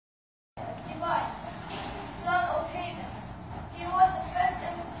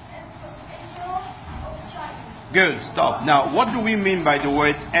Good, stop. Now, what do we mean by the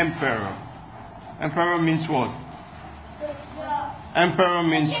word emperor? Emperor means what? Emperor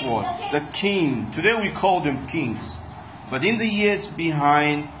means what? The king. Today we call them kings. But in the years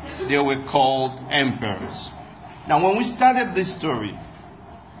behind, they were called emperors. Now, when we started this story,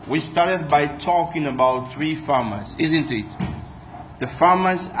 we started by talking about three farmers, isn't it? The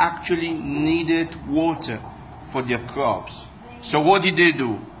farmers actually needed water for their crops. So what did they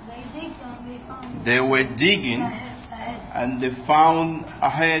do? They were digging and they found a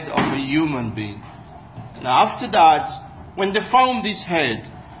head of a human being. Now after that, when they found this head,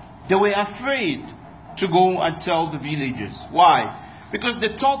 they were afraid to go and tell the villagers. Why? Because they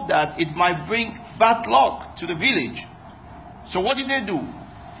thought that it might bring bad luck to the village. So what did they do?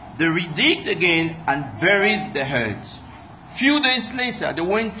 They redigged again and buried the heads. Few days later, they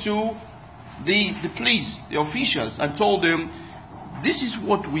went to the police, the officials, and told them, this is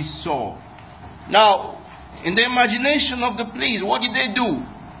what we saw. Now, in the imagination of the police, what did they do?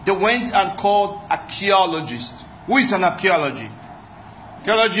 They went and called archaeologists. Who is an archaeology?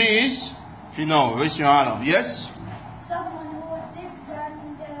 Archaeology is, if you know, raise your hand up. Yes? Someone who digs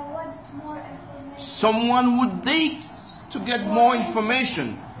and wants more information. Someone who digs to get more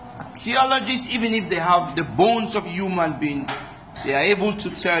information. Archaeologists, even if they have the bones of human beings, they are able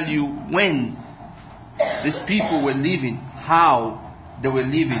to tell you when these people were living, how they were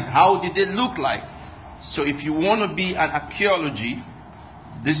living, how did they look like. So if you want to be an archaeology,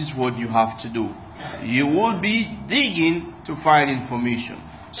 this is what you have to do. You will be digging to find information.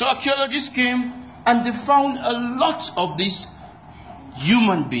 So archaeologists came and they found a lot of these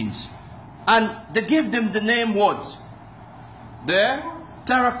human beings. And they gave them the name what? The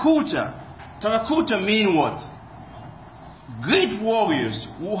Terracotta. Terracotta mean what? Great warriors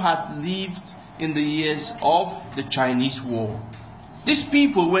who had lived in the years of the Chinese War. These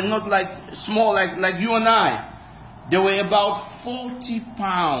people were not like small like you and I. They were about 40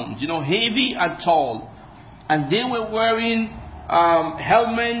 pounds, heavy and tall. And they were wearing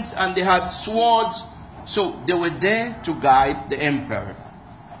helmets and they had swords. So they were there to guide the emperor.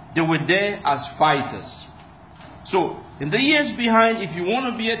 They were there as fighters. So in the years behind, if you want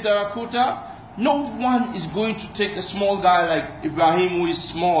to be a terracotta, no one is going to take a small guy like Ibrahim who is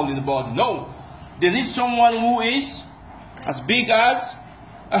small in the body. No. They need someone who is as big as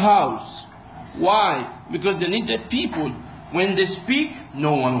a house. Why? Because they need the people. When they speak,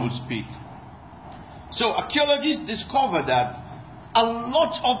 no one will speak. So archaeologists discovered that a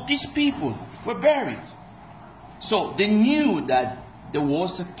lot of these people were buried. So they knew that there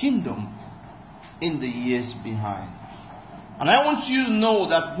was a kingdom in the years behind. And I want you to know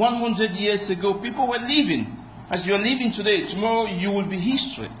that 100 years ago, people were living as you are living today. Tomorrow you will be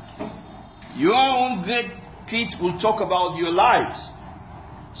history. Your own great kids will talk about your lives.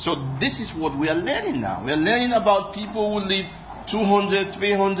 So this is what we are learning now. We are learning about people who lived 200,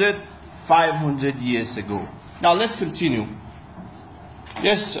 300, 500 years ago. Now let's continue.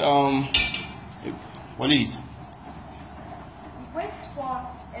 Yes, Walid. Quest for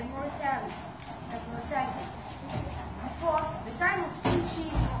immortality. Before the time of Qin Shi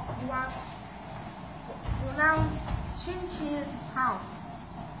Huang, pronounced Qin Shi Huang,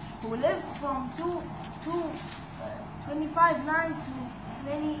 who lived from 2509 to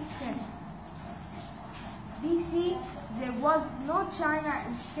 2010 BC, there was no China.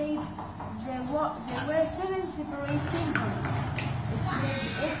 Instead, there were 7 separate kingdoms, which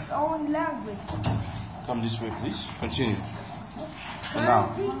had its own language, Come this way, please. Continue.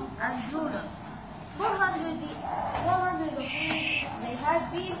 currency, and ruler. 400 of whom they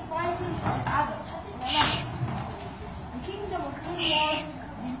had been fighting one another. The kingdom of Qin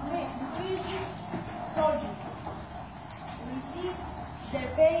was the fiercest soldiers. Received their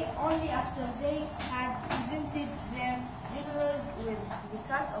pay only after they had presented their generals with the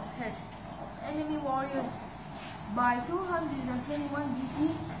cut of heads of enemy warriors. By 221 BC,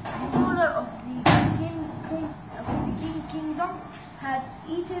 the ruler of the Qin kingdom had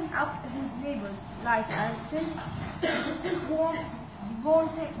eaten up his neighbors like a silkworm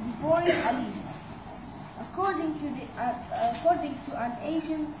devouring a leaf. According to an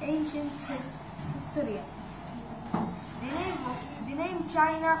ancient historian, the name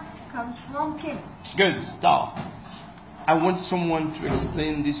China comes from Qin. Good, stop. I want someone to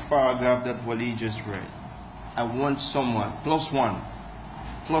explain this paragraph that Wali just read. I want someone,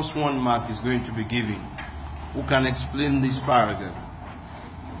 +1 mark is going to be given, who can explain this paragraph.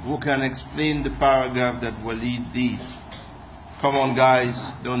 Who can explain the paragraph that Wali did? Come on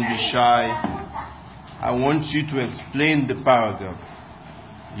guys, don't be shy. I want you to explain the paragraph.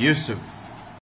 Yusuf.